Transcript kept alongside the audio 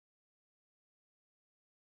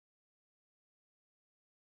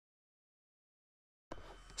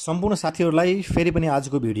सम्पूर्ण साथीहरुलाई फेरि पनि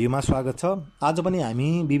आजको भिडियोमा स्वागत छ। आज पनि हामी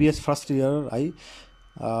BBS फर्स्ट इयर है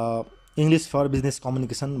इंग्लिश फर बिजनेस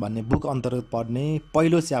कम्युनिकेसन भन्ने बुक अन्तर्गत पढ्ने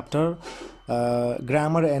पहिलो chapter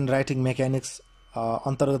grammar and writing mechanics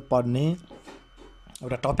अन्तर्गत पढ्ने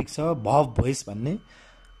एउटा टपिक छ भर्ब भोइस भन्ने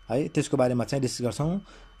है। त्यसको बारेमा चाहिँ डिस्कस गर्छौं।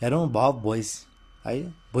 हेरौं भर्ब भोइस है,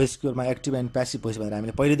 भोइसको मा एक्टिभ एन्ड प्यासिभ भोइस भनेर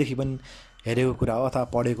हामीले पहिलेदेखि पनि हेरेको कुरा हो अथवा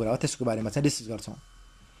पढेको कुरा हो। त्यसको बारेमा चाहिँ डिस्कस गर्छौं।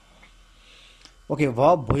 ओके,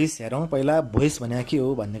 भर्ब भोइस हेरौं। पहिला भोइस भने के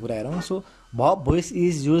हो भन्ने कुरा हेरौं। So verb voice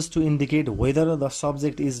is used to indicate whether the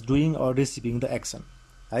subject is doing or receiving the action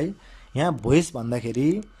है। यहाँ भोइस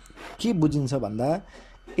भन्दाखेरि के बुझिन्छ भन्दा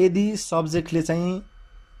यदि सब्जेक्टले चाहिँ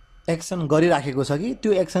एक्सन गरिराखेको छ कि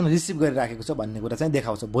त्यो एक्सन रिसिभ गरिराखेको छ भन्ने कुरा चाहिँ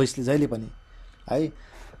देखाउँछ भोइसले जहिले पनि है।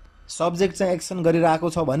 सब्जेक्ट चाहिँ एक्सन गरिरहेको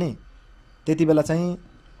छ भने त्यति बेला चाहिँ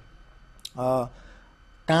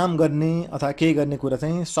काम गर्ने अथवा केही गर्ने कुरा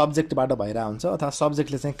चाहिँ सब्जेक्टबाट भइरा हुन्छ अथवा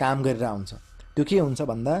सब्जेक्टले चाहिँ काम गरिरा हुन्छ। त्यो के हुन्छ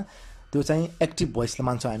भन्दा त्यो चाहिँ एक्टिभ भोइसले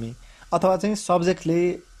मान्छौँ हामी। अथवा चाहिँ सब्जेक्टले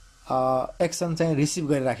एक्सन चाहिँ रिसिभ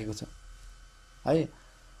गरिराखेको छ है,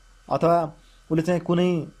 अथवा उसले चाहिँ कुनै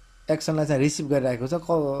एक्सनलाई चाहिँ रिसिभ गरिराखेको छ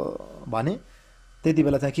भने त्यति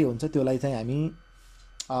बेला चाहिँ के हुन्छ, त्यसलाई चाहिँ हामी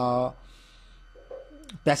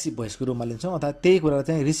प्यासिभ भोइसको रूपमा लिन्छौँ। अथवा त्यही कुरा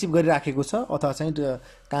चाहिँ रिसिभ गरिराखेको छ अथवा चाहिँ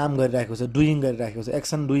काम गरिराखेको छ, डुइङ गरिराखेको छ,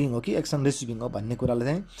 एक्सन डुइङ हो कि एक्सन रिसिभिङ हो भन्ने कुरालाई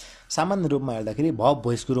चाहिँ सामान्य रूपमा हेर्दाखेरि भर्ब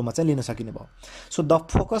भोइसको रूपमा चाहिँ लिन सकिने भयो। सो द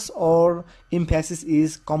फोकस और emphasis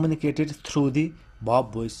is communicated through the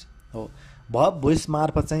verb voice हो। भर्ब भोइस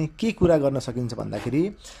मार्फत चाहिँ के कुरा गर्न सकिन्छ भन्दाखेरि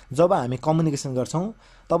जब हामी कम्युनिकेसन गर्छौँ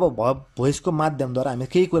तब भर्ब भोइसको माध्यमद्वारा हामी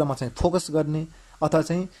केही कुरामा चाहिँ फोकस गर्ने अथवा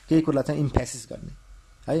चाहिँ केही कुरालाई चाहिँ इम्फेसिस गर्ने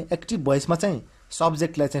है। एक्टिभ भोइसमा चाहिँ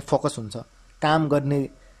सब्जेक्टलाई चाहिँ फोकस हुन्छ, काम गर्ने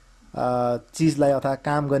चिजलाई अथवा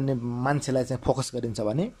काम गर्ने मान्छेलाई चाहिँ फोकस गरिन्छ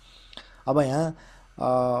भने अब यहाँ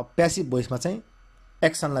प्यासिभ भोइसमा चाहिँ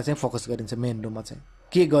एक्सनलाई चाहिँ फोकस गरिन्छ। मेन रूपमा चाहिँ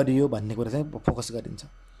के गरियो भन्ने कुरा चाहिँ फोकस गरिन्छ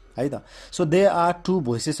है त। So there are to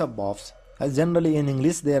voices of verbs है। Generally in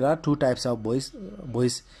English there are to types of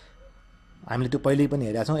voice. हामीले त्यो पहिल्यै पनि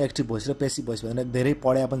हेरेका छौँ, एक्टिभ भोइस र प्यासिभ भोइस भनेर धेरै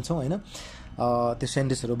पढेका पनि छौँ होइन। त्यो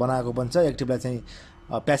सेन्टेन्सहरू बनाएको पनि छ। एक्टिभलाई चाहिँ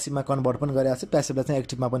प्यासिभमा कन्भर्ट पनि गरेको छ, प्यासिभलाई चाहिँ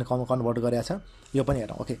एक्टिभमा पनि कन्भर्ट गरेको छ। यो पनि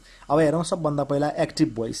हेरौँ। ओके, अब हेरौँ सबभन्दा पहिला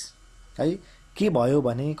एक्टिभ भोइस है। के भयो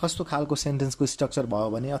भने कस्तो खालको सेन्टेन्सको स्ट्रक्चर भयो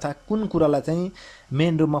भने अथवा कुन कुरालाई चाहिँ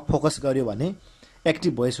मेन रूपमा फोकस गर्यो भने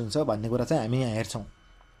एक्टिभ भोइस हुन्छ भन्ने कुरा चाहिँ हामी यहाँ हेर्छौँ।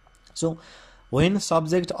 So when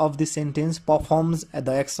subject of the sentence performs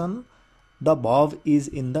the action the verb is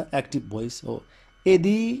in the active voice हो।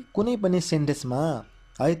 यदि कुनै पनि सेन्टेन्समा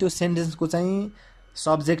है त्यो सेन्टेन्सको चाहिँ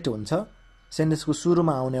सब्जेक्ट हुन्छ, सेन्टेन्सको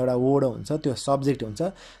सुरुमा आउने एउटा वर्ड हुन्छ, त्यो सब्जेक्ट हुन्छ,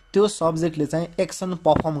 त्यो सब्जेक्टले चाहिँ एक्सन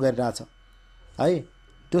पर्फर्म गरिरहेछ है।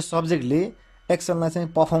 त्यो सब्जेक्टले एक्सनलाई चाहिँ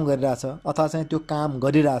पर्फर्म गरिरहेछ अथवा चाहिँ त्यो काम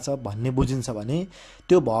गरिरहेछ भन्ने बुझिन्छ भने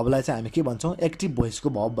त्यो भर्बलाई चाहिँ हामी के भन्छौँ, एक्टिभ भोइसको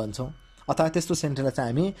भर्ब भन्छौँ अथवा त्यस्तो सेन्टेन्सलाई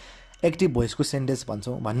चाहिँ हामी एक्टिभ भोइसको सेन्टेन्स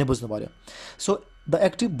भन्छौँ भन्ने बुझ्नु पर्यो। So the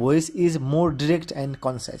active voice is more direct and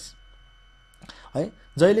concise है।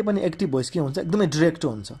 जहिले पनि एक्टिभ भोइस के हुन्छ, एकदमै डिरेक्ट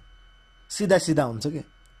हुन्छ, सिधा सिधा हुन्छ कि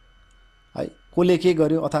है। कसले के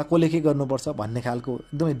गर्यो अथवा कसले के गर्नुपर्छ भन्ने खालको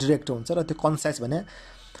एकदमै डिरेक्ट हुन्छ। र त्यो कन्साइज भने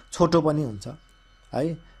छोटो पनि हुन्छ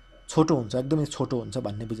है, छोटो हुन्छ, एकदमै छोटो हुन्छ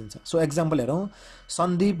भन्ने बुझिन्छ। सो एक्जाम्पल हेरौँ।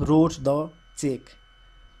 Sandeep road the check.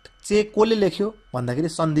 Check कसले लेख्यो भन्दाखेरि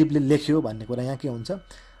सन्दीपले लेख्यो भन्ने कुरा यहाँ के हुन्छ,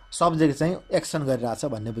 सब्जेक्ट चाहिँ एक्सन गरिरहेछ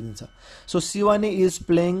भन्ने बुझिन्छ। So Shivani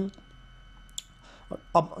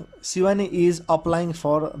is applying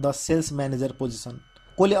for the sales manager position.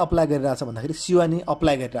 कसले अप्लाई गरिरहेछ भन्दाखेरि शिवानी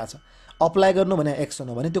अप्लाई गरिरहेछ। अप्लाई गर्नु भने एक्सन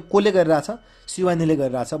हो भने त्यो कसले गरिरहेछ, शिवानीले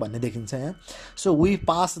गरिरहेछ भन्ने देखिन्छ यहाँ। So we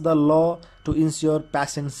pass the law to ensure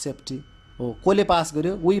patient safety हो। कसले पास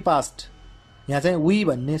गर्यो, वी पास्ड। यहाँ चाहिँ वी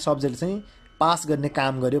भन्ने सब्जेक्ट चाहिँ पास गर्ने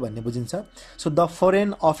काम गर्यो भन्ने बुझिन्छ। So the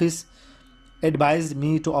foreign office advise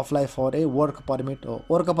me to apply for A work permit हो।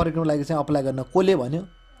 वर्क पर्मिटको लागि चाहिँ अप्लाई गर्न कसले भन्यो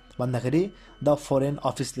भन्दाखेरि द फरेन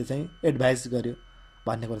अफिसले चाहिँ एडभाइज गर्यो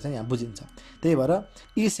भन्ने कुरा चाहिँ यहाँ बुझिन्छ। त्यही भएर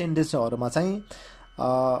यी सेन्टेन्सहरूमा चाहिँ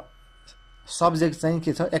सब्जेक्ट चाहिँ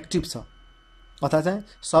के छ, एक्टिभ छ अथवा चाहिँ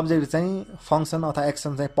सब्जेक्ट चाहिँ फङ्सन अथवा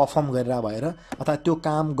एक्सन चाहिँ पर्फर्म गरिरहेको भएर अथवा त्यो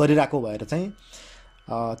काम गरिरहेको भएर चाहिँ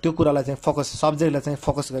त्यो कुरालाई चाहिँ फोकस, सब्जेक्टलाई चाहिँ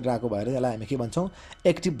फोकस गरिरहेको भएर यसलाई हामी के भन्छौँ,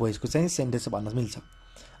 एक्टिभ भोइसको चाहिँ सेन्टेन्स भन्न मिल्छ।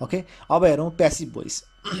 ओके, अब हेरौँ प्यासिभ भोइस।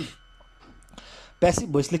 प्यासिभ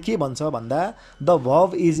भोइसले के भन्छ भन्दा the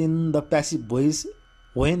verb is in the passive voice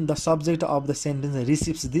when the subject of the sentence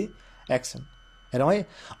receives the action. हेरौँ है।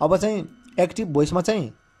 अब चाहिँ एक्टिभ भोइसमा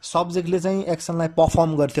चाहिँ सब्जेक्टले चाहिँ एक्सनलाई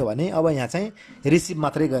पर्फर्म गर्थ्यो भने अब यहाँ चाहिँ रिसिभ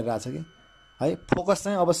मात्रै गरिरहेछ कि है। फोकस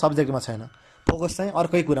चाहिँ अब सब्जेक्टमा छैन, फोकस चाहिँ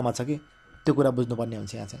अर्कै कुरामा छ कि त्यो कुरा बुझ्नुपर्ने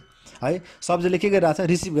हुन्छ यहाँ चाहिँ है। सब्जेक्टले के गरिरहेछ,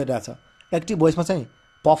 रिसिभ गरिरहेछ। एक्टिभ भोइसमा चाहिँ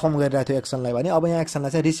पर्फर्म गरिरहेको थियो एक्सनलाई भने अब यहाँ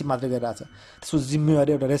एक्सनलाई चाहिँ रिसिभ मात्रै गरिरहेछ, त्यसको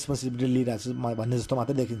जिम्मेवारी एउटा रेस्पोन्सिबिलिटी लिइरहेको छु भन्ने जस्तो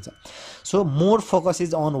मात्रै देखिन्छ। So more focus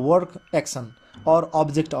is an work, action or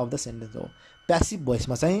object of the sentence हो। प्यासिभ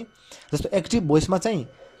भोइसमा चाहिँ, जस्तो एक्टिभ भोइसमा चाहिँ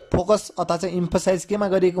फोकस अथवा चाहिँ इम्फसाइज केमा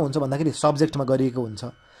गरिएको हुन्छ भन्दाखेरि सब्जेक्टमा गरिएको हुन्छ।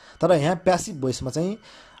 तर यहाँ प्यासिभ भोइसमा चाहिँ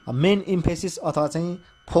मेन इम्फेसिस अथवा चाहिँ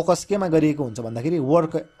फोकस केमा गरिएको हुन्छ भन्दाखेरि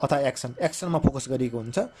वर्क अथवा एक्सनमा फोकस गरिएको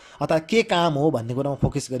हुन्छ, अथवा के काम हो भन्ने कुरामा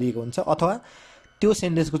फोकस गरिएको हुन्छ, अथवा त्यो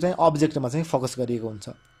सेन्टेन्सको चाहिँ अब्जेक्टमा चाहिँ फोकस गरिएको हुन्छ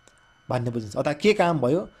भन्ने बुझिन्छ। अथवा के काम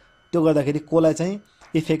भयो त्यो गर्दाखेरि कोलाई चाहिँ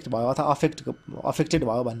इफेक्ट भयो अथवा अफेक्टेड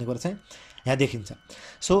भयो भन्ने कुरा चाहिँ यहाँ देखिन्छ।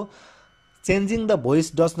 So changing the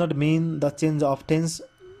voice does not mean the change of tense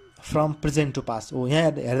from present to past हो।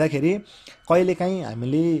 यहाँ हेर्दाखेरि कहिलेकाहीँ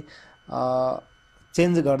हामीले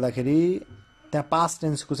चेन्ज गर्दाखेरि त्यहाँ पास्ट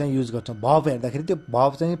टेन्सको चाहिँ युज गर्छौँ। भर्ब हेर्दाखेरि त्यो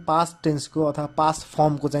भर्ब चाहिँ पास्ट टेन्सको अथवा पास्ट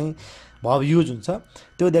फर्मको चाहिँ भर्ब युज हुन्छ।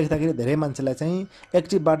 त्यो देख्दाखेरि धेरै मान्छेलाई चाहिँ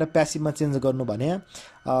एक्टिभबाट प्यासिभमा चेन्ज गर्नु भने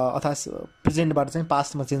अथवा प्रेजेन्टबाट चाहिँ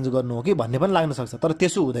पास्टमा चेन्ज गर्नु हो कि भन्ने पनि लाग्न सक्छ, तर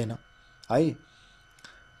त्यसो हुँदैन है।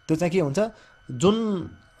 त्यो चाहिँ के हुन्छ, जुन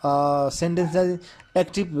सेन्टेन्स चाहिँ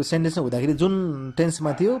एक्टिभ सेन्टेन्स हुँदाखेरि जुन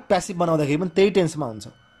टेन्समा थियो प्यासिभ बनाउँदाखेरि पनि त्यही टेन्समा हुन्छ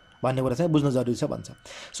भन्ने कुरा चाहिँ बुझ्न जरुरी छ भन्छ।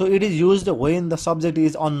 So it is used when the subject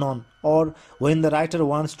is unknown और when the writer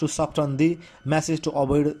wants to soften the message to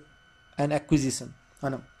avoid an एक्युजेसन।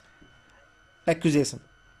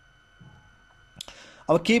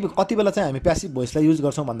 अब के कति बेला चाहिँ हामी प्यासिभ भोइसलाई युज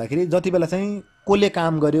गर्छौँ भन्दाखेरि जति बेला चाहिँ कसले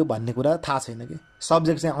काम गर्यो भन्ने कुरा थाहा छैन कि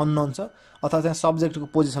सब्जेक्ट चाहिँ अननोन छ अथवा चाहिँ सब्जेक्टको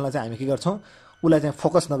पोजिसनलाई चाहिँ हामी के गर्छौँ, उसलाई चाहिँ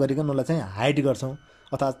फोकस नगरिकन उसलाई चाहिँ हाइड गर्छौँ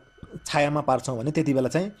अथवा छायामा पार्छौँ भने त्यति बेला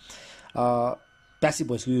चाहिँ प्यासिभ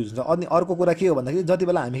भोइसको युज हुन्छ। अनि अर्को कुरा के हो भन्दाखेरि जति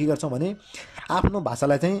बेला हामी के गर्छौँ भने आफ्नो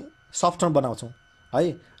भाषालाई चाहिँ सफ्टन बनाउँछौँ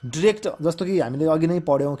है। डिरेक्ट जस्तो कि हामीले अघि नै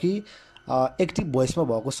पढ्यौँ कि एक्टिभ भोइसमा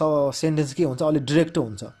भएको सेन्टेन्स के हुन्छ, अलि डिरेक्ट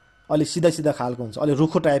हुन्छ, अलि सिधा सिधा खालको हुन्छ, अलि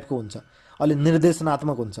रुखो टाइपको हुन्छ, अलि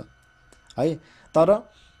निर्देशनात्मक हुन्छ है। तर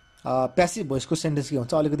प्यासिभ भोइसको सेन्टेन्स के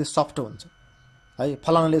हुन्छ, अलिकति सफ्ट हुन्छ है।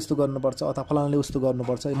 फलानाले यस्तो गर्नुपर्छ अथवा फलानाले उस्तो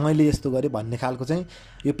गर्नुपर्छ, मैले यस्तो गरेँ भन्ने खालको चाहिँ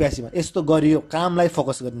यो प्यासिभमा यस्तो गरियो, कामलाई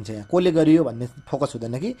फोकस गरिन्छ। यहाँ कसले गरियो भन्ने फोकस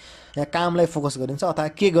हुँदैन कि यहाँ कामलाई फोकस गरिन्छ अथवा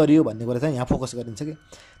के गरियो भन्ने कुरा चाहिँ यहाँ फोकस गरिन्छ कि।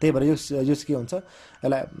 त्यही भएर यो के हुन्छ,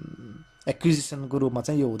 यसलाई एक्विजिसनको रूपमा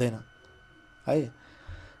चाहिँ यो हुँदैन है।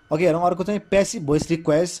 अघि हेरौँ अर्को चाहिँ passive voice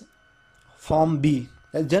requires form be.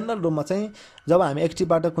 General रूपमा चाहिँ जब हामी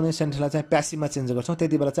एक्टिभबाट कुनै सेन्टेन्सलाई चाहिँ प्यासिभमा चेन्ज गर्छौँ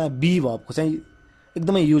त्यति बेला चाहिँ बी भर्बको चाहिँ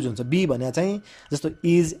एकदमै युज हुन्छ। बी भने चाहिँ जस्तो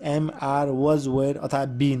is, am, are, was, where अथवा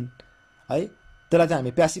बिन है, त्यसलाई चाहिँ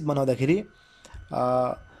हामी प्यासिभ बनाउँदाखेरि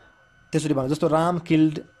त्यसरी भन्छ। जस्तो राम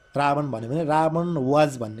किल्ड रावण भन्यो भने रावण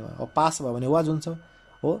वाज भन्ने भयो, पास भयो भने वाज हुन्छ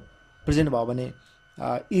हो, प्रेजेन्ट भयो भने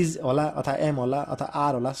इज होला अथवा एम होला अथवा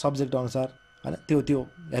आर होला सब्जेक्ट अनुसार हैन, त्यो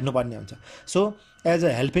हेर्नुपर्ने हुन्छ। So as a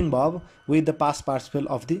helping verb with the past participle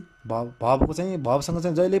of the verb, भर्बको चाहिँ भर्बसँग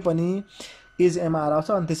चाहिँ जहिले पनि इज, एम, आर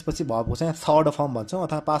आउँछ अनि त्यसपछि भर्बको चाहिँ थर्ड फर्म भन्छौँ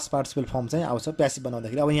अथवा पास्ट पार्टिसिपल फर्म चाहिँ आउँछ प्यासिभ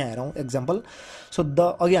बनाउँदाखेरि। अब यहाँ हेरौँ एक्जाम्पल। सो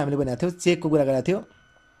अघि हामीले भनेको थियो चेकको कुरा गरेको थियो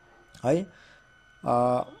है।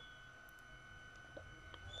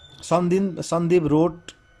 सन्दीप रोड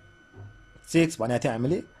चेक्स भनेको थियो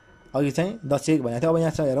हामीले अघि चाहिँ द चेक भनेको थियो। अब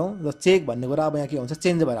यहाँ चाहिँ हेरौँ द चेक भन्ने कुरा अब यहाँ के हुन्छ,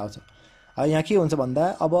 चेन्ज भएर आउँछ। यहाँ के हुन्छ भन्दा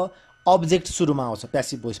अब अब्जेक्ट सुरुमा आउँछ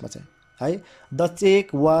प्यासिभ भोइसमा चाहिँ है। The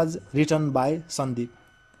check was return by Sandeep,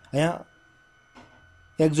 यहाँ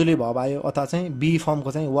एक्जुअली भर्ब आयो अथवा चाहिँ बी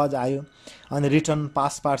फर्मको चाहिँ वाज आयो अनि रिटर्न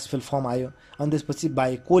पास्ट पार्टिसिपल फर्म आयो अनि त्यसपछि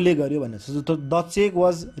बाई कसले गर्यो भन्ने। The check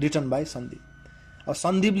was return by Sandeep. अब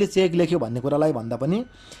सन्दीपले चेक लेख्यो भन्ने कुरालाई भन्दा पनि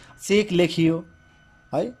चेक लेखियो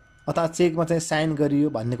है अथवा चेकमा चाहिँ साइन गरियो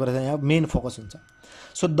भन्ने कुरा चाहिँ यहाँ मेन फोकस हुन्छ।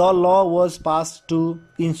 So the law was pass to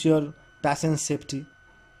ensure passenger safety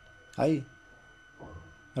है,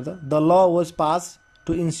 the law was pass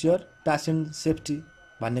to ensure passenger safety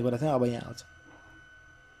भन्ने कुरा चाहिँ अब यहाँ आउँछ।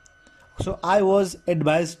 So I was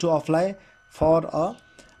advise to apply for a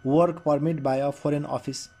work permit by a foreign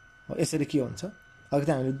office. यसरी के हुन्छ, अघि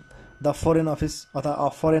चाहिँ हामीले द फरेन अफिस अथवा अ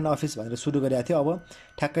फरेन अफिस भनेर सुरु गरेको थियो। अब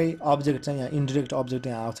ठ्याक्कै अब्जेक्ट चाहिँ यहाँ इन्डिरेक्ट अब्जेक्ट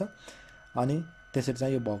यहाँ आउँछ अनि त्यसरी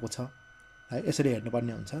चाहिँ यो भएको छ है, यसरी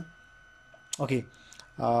हेर्नुपर्ने हुन्छ। ओके,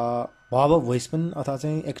 भर्ब भोइस पनि अथवा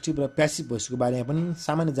चाहिँ एक्टिभ र प्यासिभ भोइसको बारेमा पनि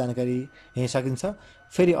सामान्य जानकारी यहीँ सकिन्छ।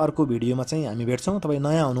 फेरि अर्को भिडियोमा चाहिँ हामी भेट्छौँ। तपाईँ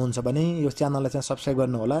नयाँ हुनुहुन्छ भने यो च्यानललाई चाहिँ सब्सक्राइब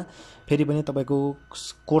गर्नुहोला। फेरि पनि तपाईँको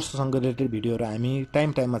कोर्ससँग रिलेटेड भिडियोहरू हामी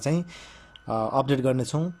टाइममा चाहिँ अपडेट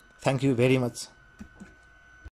गर्नेछौँ। Thank you very much.